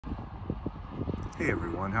Hey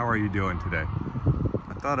everyone, how are you doing today?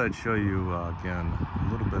 I thought I'd show you again a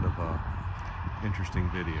little bit of a interesting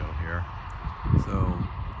video here. So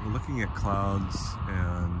we're looking at clouds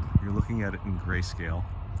and you're looking at it in grayscale.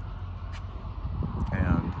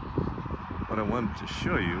 And what I wanted to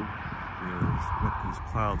show you is what these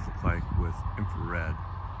clouds look like with infrared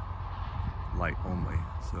light only.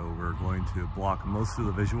 So we're going to block most of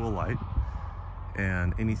the visual light,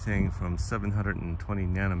 and anything from 720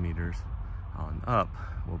 nanometers on up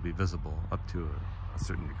will be visible up to a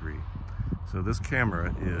certain degree. So this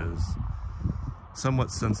camera is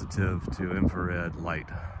somewhat sensitive to infrared light.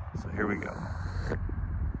 So here we go.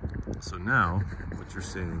 So now what you're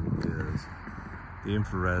seeing is the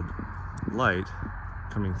infrared light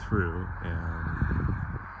coming through, and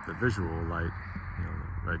the visual light, you know,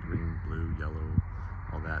 red, green, blue, yellow,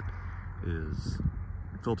 all that is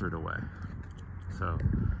filtered away. So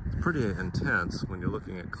it's pretty intense when you're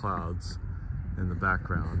looking at clouds in the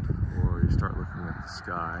background, or you start looking at the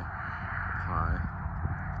sky up high,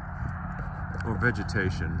 or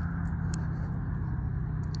vegetation.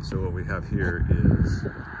 So what we have here is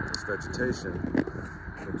this vegetation,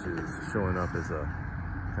 which is showing up as a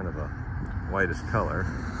kind of a whitish color.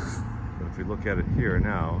 But if we look at it here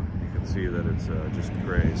now, you can see that it's just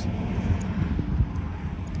grays.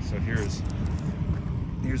 So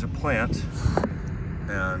here's a plant,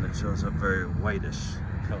 and it shows up very whitish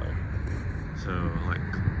color. So like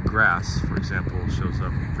grass, for example, shows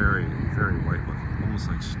up very, very white looking, almost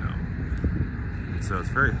like snow. And so it's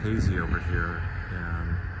very hazy over here,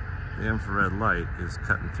 and the infrared light is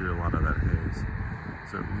cutting through a lot of that haze.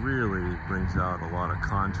 So it really brings out a lot of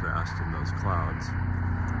contrast in those clouds.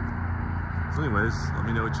 So anyways, let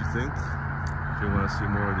me know what you think. If you want to see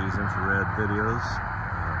more of these infrared videos,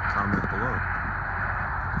 comment below.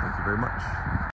 Thank you very much.